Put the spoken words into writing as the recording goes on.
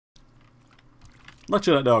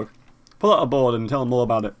Lecture that dog. Pull out a board and tell him all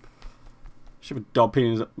about it. Should have a dog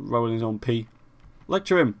peeing rolling his own pee.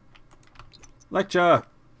 Lecture him. Lecture.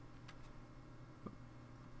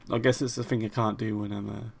 I guess it's the thing I can't do when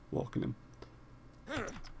I'm walking him.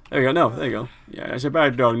 There we go. No, there you go. Yeah, that's a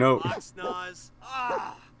bad dog. No.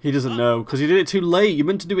 He doesn't know because you did it too late. You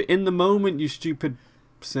meant to do it in the moment, you stupid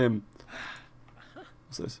sim.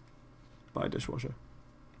 What's this? Buy a dishwasher.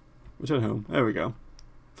 Return home. There we go.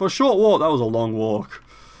 For a short walk, that was a long walk.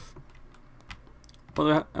 But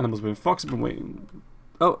the animals have been fox have been waiting.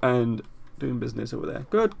 Oh, and doing business over there.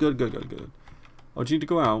 Good, good, good, good, good. Oh, do you need to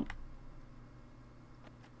go out?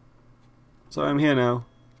 So I'm here now.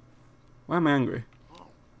 Why am I angry?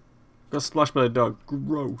 Got splashed by the dog.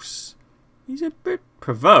 Gross. He's a bit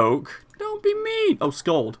provoke. Don't be mean. Oh,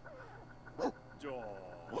 scold.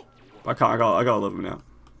 I can't. I gotta love him now.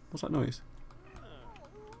 What's that noise?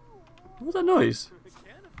 What's that noise?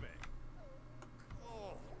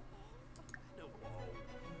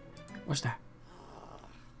 What's that?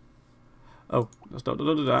 Oh, let's don't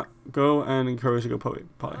do that. Go and encourage to go potty.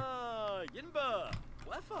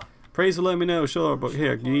 Praise will let me know, sure, but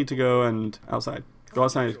here, you need to go and outside. Go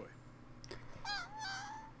outside.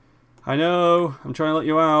 I know, I'm trying to let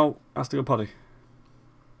you out. Has to go potty.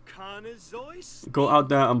 Go out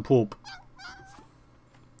there and poop.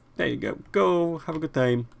 There you go. Go, have a good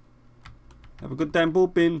time. Have a good time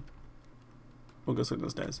pooping. We'll go sit on the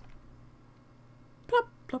stairs. Plop,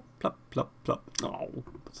 plop, plop, plop, plop. Oh,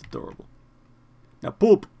 that's adorable. Now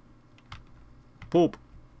poop. Poop.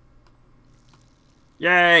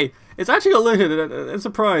 Yay! It's actually got a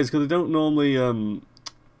surprise because they don't normally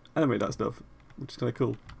animate that stuff, which is kind of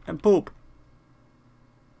cool. And poop.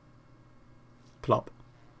 Plop.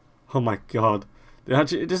 Oh my god! They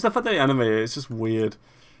actually just the fact that they animate it, it's just weird.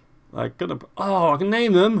 Like, oh, I can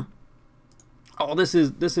name them. Oh, this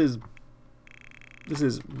is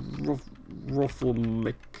Ruffle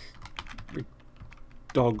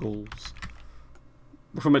McDoggles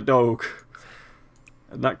from a dog.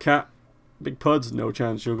 And that cat. Big Puds, no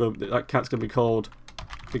chance. That cat's gonna be called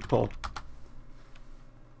Big Paw.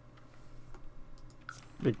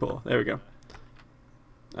 Big Paw. There we go.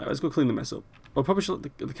 Alright, let's go clean the mess up. Well, probably should.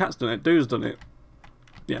 The cat's done it. Dude's done it.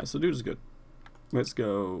 Yeah, so dude's good. Let's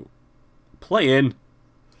go play in.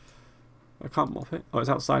 I can't mop it. Oh, it's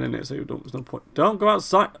outside in it, so there's no point. Don't go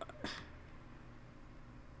outside.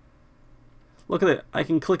 Look at it. I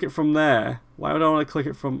can click it from there. Why would I want to click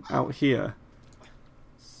it from out here?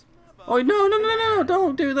 Oh, no,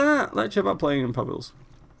 don't do that. Lecture about playing in puddles.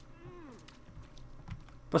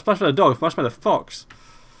 But splashed by the dog, splashed by the fox.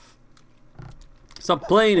 Stop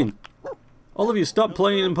playing. All of you, stop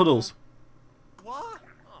playing in puddles. What?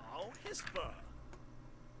 Oh, Hisper.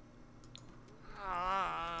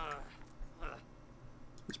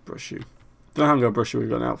 Let's brush you. Don't know how I'm going to brush you, we've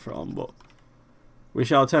got an outfit on, but we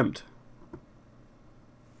shall attempt.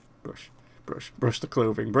 Brush the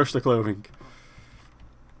clothing, brush the clothing.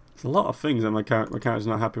 There's a lot of things that my character's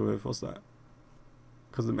not happy with. What's that?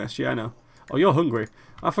 Because of the mess. Yeah, I know. Oh, you're hungry.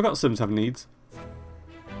 I forgot Sims have needs.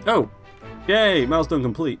 Oh! Yay! Milestone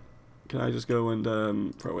complete. Can I just go and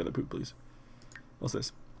throw away the poop, please? What's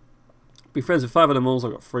this? Be friends with 5 animals.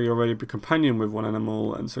 I've got 3 already. Be companion with 1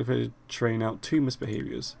 animal. And so if I train out 2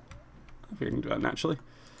 misbehaviors. I think I can do that naturally.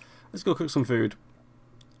 Let's go cook some food.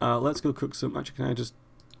 Let's go cook some... Actually, can I just...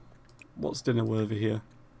 What's dinner worthy here?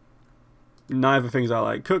 Neither things I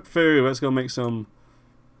like. Cook food. Let's go make some...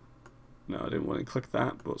 No, I didn't want to click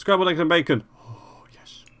that. But scrambled eggs and bacon. Oh,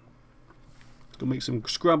 yes. Let's go make some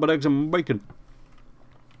scrambled eggs and bacon.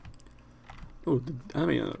 Oh, I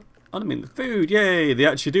mean the food. Yay! They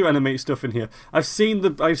actually do animate stuff in here. I've seen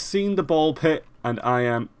the ball pit, and I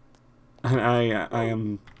am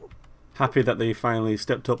happy that they finally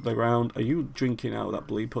stepped up the ground. Are you drinking out of that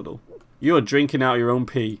bleed puddle? You are drinking out of your own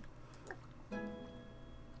pee.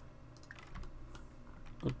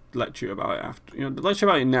 I'll lecture you about it after. You know, lecture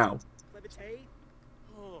about it now.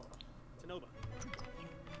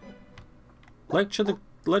 Lecture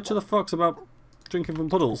the fox about drinking from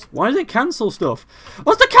puddles. Why does it cancel stuff?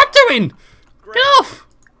 What's the cat doing? Get off!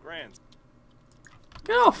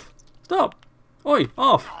 Get off! Stop! Oi!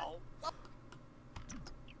 Off!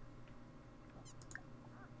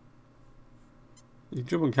 You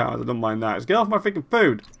jump on cows, I don't mind that. Just get off my freaking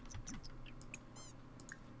food!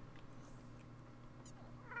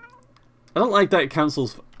 I don't like that it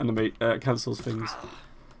cancels things.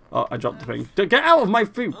 Oh, I dropped the thing. Get out of my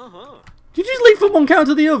food! Did you just leave from one cow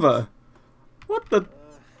to the other? What the?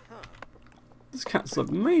 This cat's a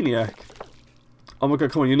maniac. Oh my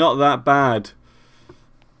god, come on, you're not that bad.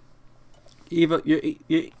 Either you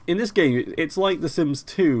in this game, it's like The Sims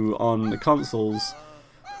 2 on the consoles.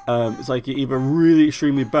 It's like you're either really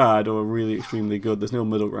extremely bad or really extremely good. There's no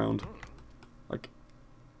middle ground. Like,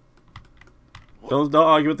 don't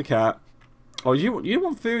argue with the cat. Oh, you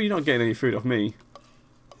want food? You're not getting any food off me.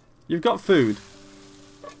 You've got food.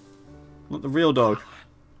 Not the real dog.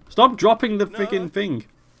 Stop dropping the freaking thing.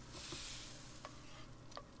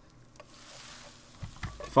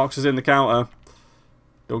 Fox is in the counter.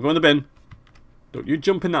 Don't go in the bin. Don't you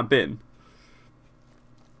jump in that bin.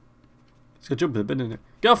 It's gonna jump in the bin, isn't it?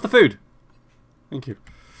 Get off the food! Thank you.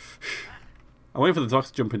 I'm waiting for the fox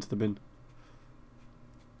to jump into the bin.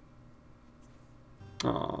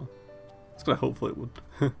 Aww. It's gonna hopefully it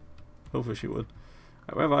would. Hopefully she would.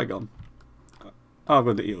 Right, where have I gone? Oh, I'm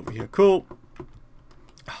going to eat over here. Cool.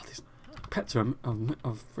 Oh, these pets are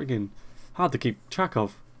friggin' hard to keep track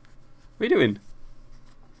of. What are you doing?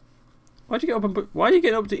 Why'd you get up and why are you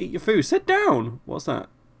getting up to eat your food? Sit down! What's that?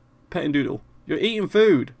 Pet and doodle. You're eating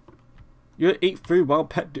food. You eat food while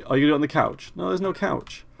are you on the couch? No, there's no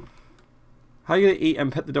couch. How are you gonna eat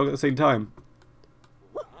and pet the dog at the same time?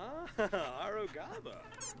 Oh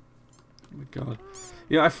my god.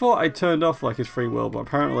 Yeah, I thought I turned off like his free will, but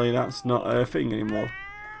apparently that's not a thing anymore.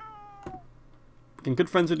 Getting good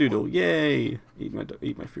friends with Doodle. Yay! Eat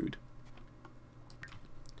my food.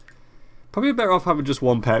 Probably better off having just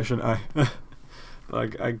one pet, shouldn't I?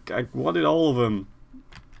 But I wanted all of them.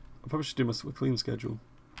 I probably should do my clean schedule.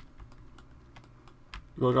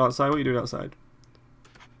 You wanna go outside? What are you doing outside?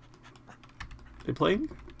 They playing?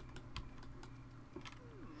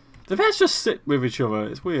 The pets just sit with each other.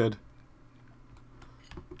 It's weird.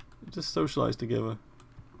 They just socialise together.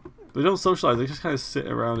 They don't socialise. They just kind of sit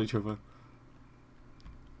around each other.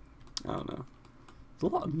 I don't know.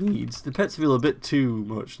 There's a lot of needs. The pets feel a bit too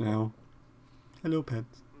much now. Hello,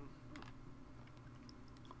 pets.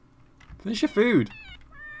 Finish your food.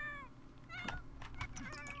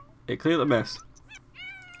 Hey, clear the mess.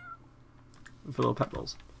 For little pet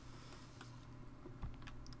balls.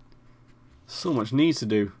 So much needs to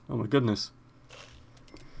do. Oh my goodness.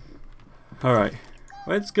 All right,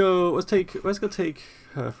 let's go. Let's go take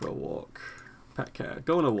her for a walk. Pet care.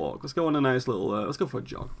 Go on a walk. Let's go on a nice little. Let's go for a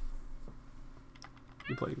jog.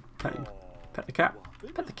 You playing petting? Pet the cat.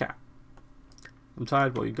 Pet the cat. I'm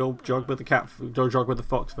tired, boy. You go jog with the cat. Go jog with the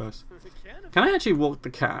fox first. Can I actually walk the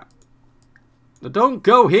cat? No, don't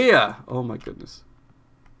go here. Oh my goodness.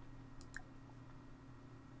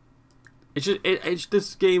 It's just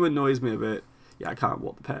this game annoys me a bit. Yeah, I can't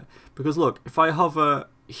walk the pet because look, if I hover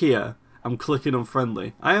here, I'm clicking on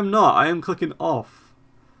friendly. I am not. I am clicking off.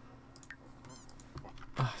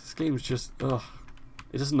 This game's just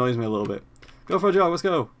it just annoys me a little bit. Go for a jog. Let's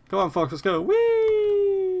go. Come on, Fox. Let's go.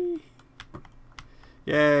 Whee!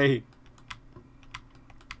 Yay!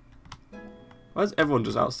 Why is everyone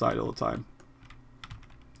just outside all the time?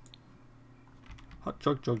 Hot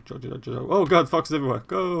jog, jog, jog, jog, jog. Oh god, foxes everywhere.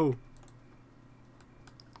 Go!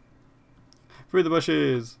 Through the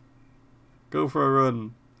bushes. Go for a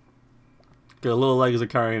run. Get little legs are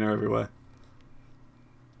carrying her everywhere.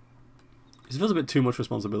 It feels a bit too much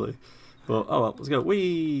responsibility. But oh well, let's go.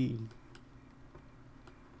 Whee!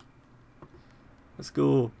 Let's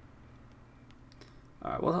go.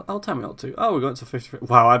 Alright, well, I'll time it out too. Oh, we're going to 50.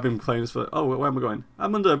 Wow, I've been playing this for. Oh, where am I going?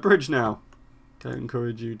 I'm under a bridge now. Can I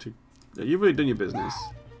encourage you to. Yeah, you've really done your business.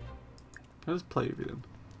 Can I just play with you then?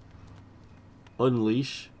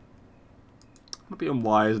 Unleash. I'm gonna be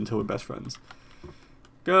unwise until we're best friends.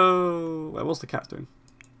 Go. Wait, what's the cat doing?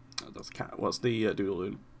 Oh, that's the cat. What's the doodle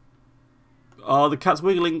doing? Oh, the cat's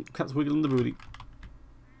wiggling. Cat's wiggling the booty.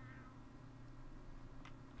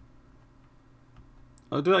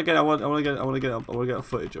 I'll do that again. I want to get a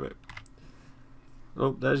footage of it.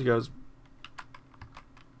 Oh, there she goes.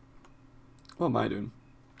 What am I doing?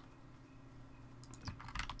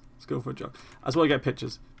 Let's go for a jog. I just want to get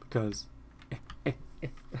pictures because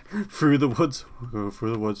through the woods. We'll go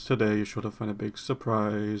through the woods today. You should have found a big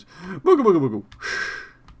surprise. Booga booga booga.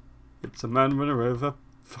 It's a man running over,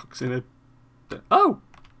 fox in it. Oh.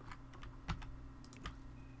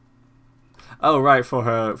 Oh right,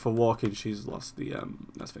 for walking, she's lost the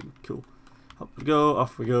that thing. Cool. Up we go,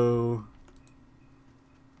 off we go.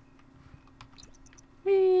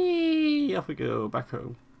 Whee! Off we go, back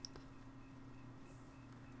home.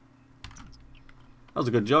 That was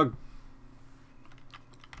a good jog.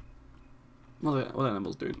 What are the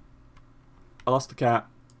animals doing? I lost the cat.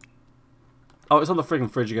 Oh, it's on the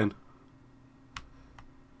friggin' fridge again.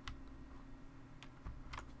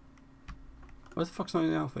 Where's the fox not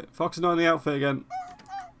in the outfit? Fox is not in the outfit again.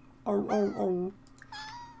 Oh.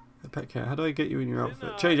 Pet care. How do I get you in your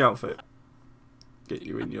outfit? Change outfit. get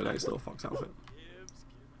you in your nice little fox outfit.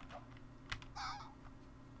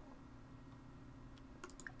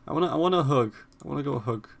 I wanna hug. I wanna go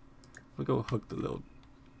hug. I wanna go hug the little.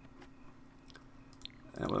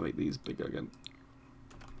 I wanna make these bigger again.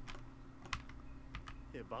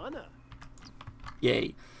 Hibana.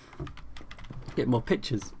 Yay! Get more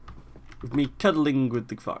pictures with me cuddling with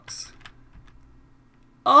the fox.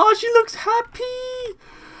 Oh, she looks happy!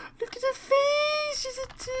 Look at her face! She's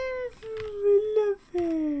adorable! I love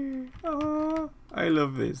her! Oh, I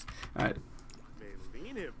love this. Alright.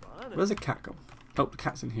 Where's the cat gone? Oh, the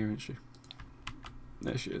cat's in here, isn't she?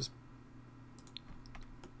 There she is.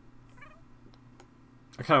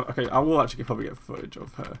 Okay, I will actually probably get footage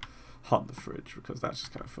of her hot in the fridge because that's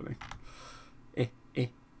just kind of funny.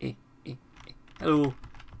 Hello,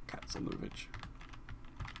 cat's on the fridge.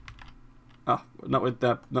 Ah, not with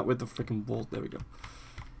the freaking balls. There we go.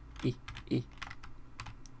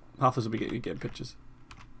 Half of us will be getting pictures.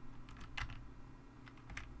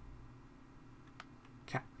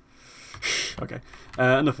 Cat. Okay,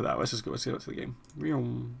 enough of that. Let's just go to the game.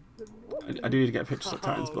 I do need to get pictures at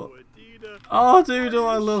times, but oh, dude,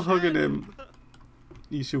 I love hugging him.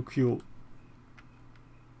 He's so cute.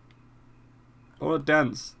 I want to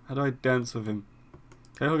dance. How do I dance with him?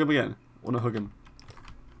 Can I hug him again? I want to hug him.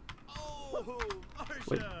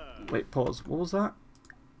 Wait, pause. What was that?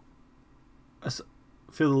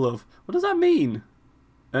 Feel the love. What does that mean?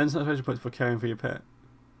 Earn satisfaction points for caring for your pet.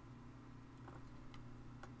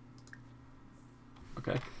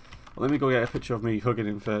 Okay. Well, let me go get a picture of me hugging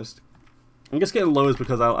him first. I'm just getting lows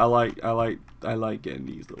because I like getting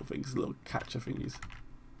these little things, little catcher thingies.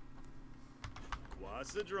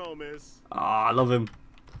 What's the dromus? Ah, I love him.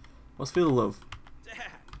 What's feel the love?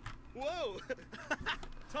 Dad. Whoa.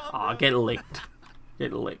 Ah, get licked.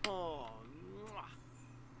 Get licked. Oh,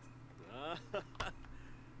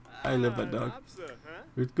 I love that dog.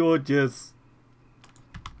 It's gorgeous.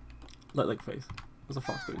 Lick face. What's the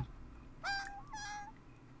fox doing?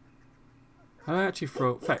 How do I actually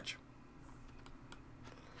throw fetch?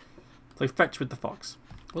 Play fetch with the fox.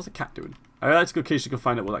 What's the cat doing? I'd like to go occasionally go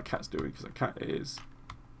find out what that cat's doing because that cat is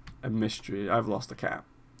a mystery. I've lost the cat.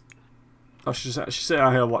 Oh, she's sitting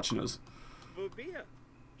out here watching us. Vubia.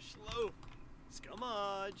 Shlof.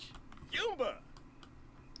 Scumage. Yumba.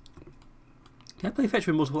 Can I play fetch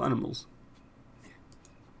with multiple animals?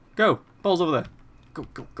 Go! Ball's over there. Go,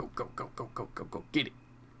 go, go, go, go, go, go, go, go. Get it.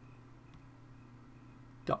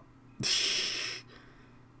 Go.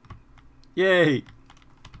 Yay!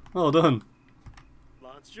 Well done.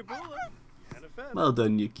 Well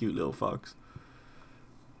done, you cute little fox.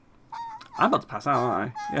 I'm about to pass out,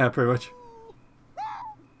 aren't I? Yeah, pretty much.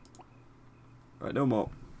 Right, no more.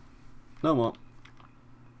 No more.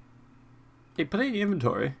 Hey, put it in your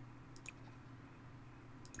inventory.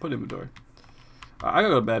 Put inventory. Right, I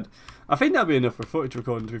gotta go to bed. I think that'll be enough for footage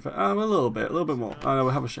recording, to be fair. A little bit more. I know,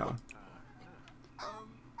 we'll have a shower.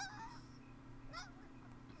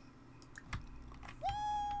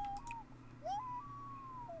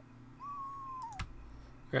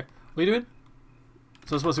 Okay, what are you doing?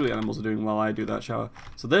 So that's what the animals are doing while I do that shower.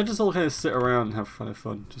 So they're just all kind of sit around and have kind of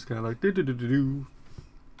fun. Just kind of like do do do do do.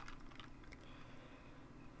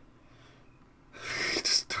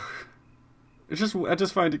 I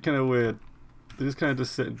just find it kind of weird. They're just kind of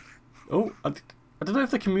just sitting. Oh, I don't know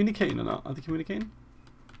if they're communicating or not. Are they communicating?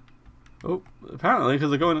 Oh, apparently, because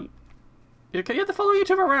they're going. Yeah, they're following each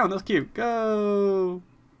other around. That's cute. Go.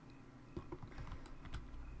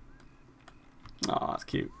 Oh, that's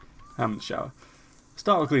cute. I'm in the shower.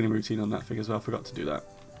 Start a cleaning routine on that thing as well. I forgot to do that.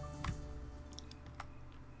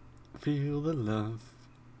 Feel the love.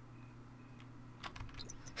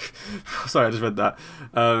 Sorry, I just read that.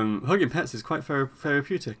 Hugging pets is quite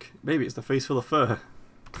therapeutic. Maybe it's the face full of fur.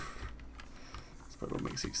 That's probably what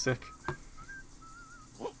makes you sick.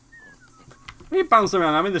 What are you bouncing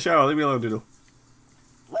around? I'm in the shower. Leave me alone, Doodle.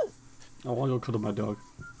 I want to go cuddle my dog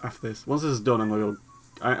after this. Once this is done, I'm going to go.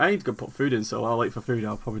 I need to go put food in, so I'll wait for food.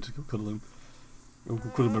 I'll probably just go cuddle him. I'll go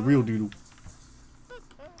cuddle my real Doodle.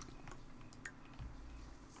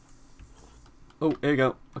 Oh, here we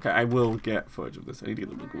go. Okay, I will get footage of this. I need to get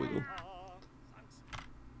a little wiggle.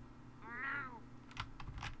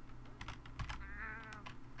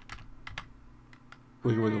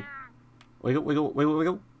 Wiggle, wiggle. Wiggle, wiggle, wiggle,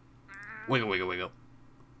 wiggle. Wiggle, wiggle, wiggle.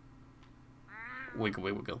 Wiggle,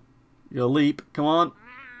 wiggle, wiggle. You'll leap. Come on.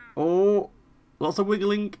 Oh, lots of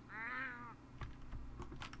wiggling.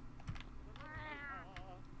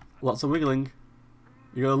 Lots of wiggling.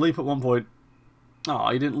 You're going to leap at one point. Oh,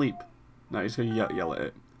 you didn't leap. No, you're just going to yell at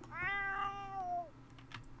it.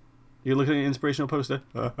 You're looking at an inspirational poster.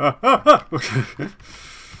 Okay.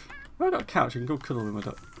 Oh, I got a couch. I can go cuddle with my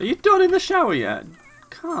dog. Are you done in the shower yet?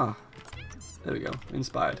 Car. There we go.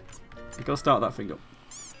 Inspired. Go start that thing up.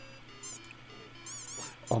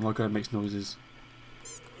 Oh my god, it makes noises.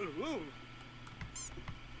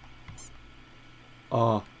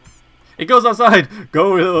 Oh. It goes outside!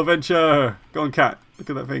 Go, little adventure! Go on, cat. Look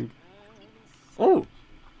at that thing. Oh!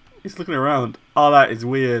 It's looking around. Oh, that is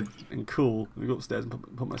weird and cool. Let me go upstairs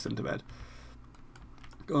and put my sim to bed.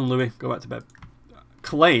 Go on, Louis. Go back to bed.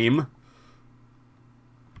 Claim?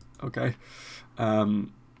 Okay.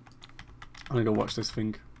 I'm gonna go watch this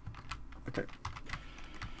thing. Okay.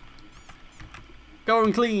 Go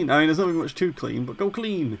and clean! I mean, there's not really much to clean, but go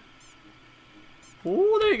clean!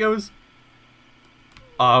 Oh, there it goes!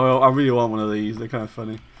 Oh, well, I really want one of these. They're kind of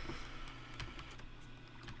funny.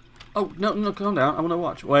 Oh, no, no, calm down. I want to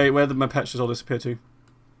watch. Wait, where did my pets just all disappear to? You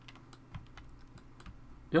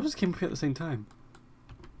all just came up here at the same time.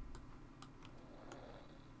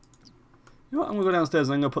 You know what? I'm going to go downstairs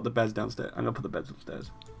and I'm going to put the beds downstairs. I'm going to put the beds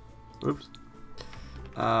upstairs. Oops.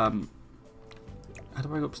 How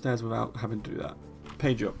do I go upstairs without having to do that?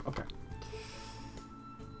 Page up. Okay.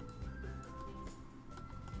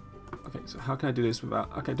 Okay, so how can I do this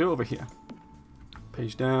without... Okay, do it over here.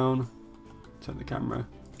 Page down. Turn the camera.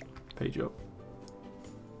 Page up.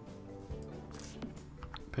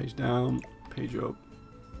 Page down. Page up.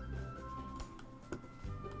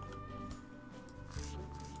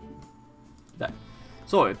 There.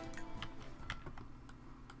 Sorted.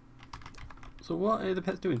 So what are the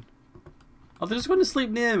pets doing? Oh, they're just going to sleep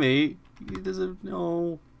near me. There's a...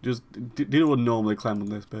 No. Just... Dino would normally climb on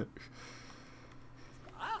this bit.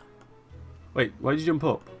 Wait, why did you jump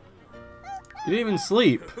up? You didn't even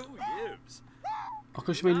sleep. Oh,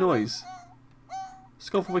 because you made noise.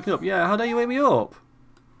 Skull for waking up. Yeah, how dare you wake me up?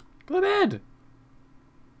 Go to bed.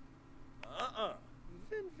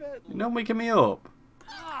 You're not waking me up.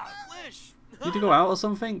 You need to go out or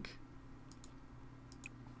something?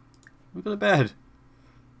 We go to bed.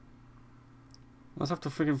 Let's have to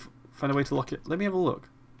freaking find a way to lock it. Let me have a look.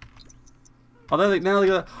 Oh, there they now they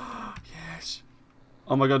got. Yes.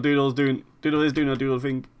 Oh my god, Doodle is doing a Doodle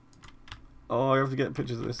thing. Oh, I have to get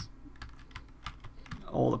pictures of this.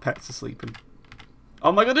 All the pets are sleeping.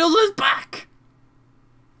 Oh my god, Doodle is back!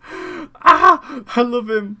 Ah! I love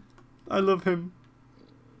him. I love him.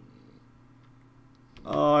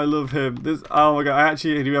 Oh, I love him. This. Oh my god, I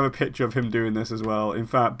actually do have a picture of him doing this as well. In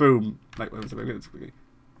fact, boom. Like,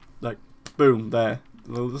 boom, there.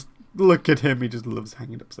 Just look at him. He just loves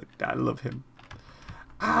hanging upside down. I love him.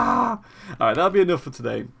 Ah! Alright, that'll be enough for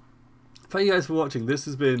today. Thank you guys for watching. This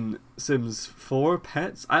has been Sims 4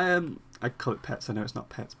 Pets. I call it Pets. I know it's not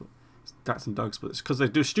Pets, but it's cats and dogs, but it's because they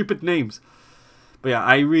do stupid names. But yeah,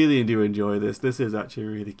 I really do enjoy this. This is actually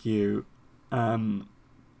really cute. A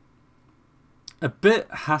bit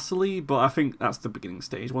hassly, but I think that's the beginning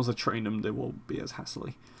stage. Once I train them, they won't be as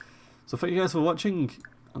hassly. So thank you guys for watching.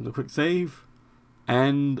 I'm going to quick save.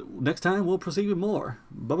 And next time we'll proceed with more.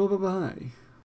 Bye bye bye bye.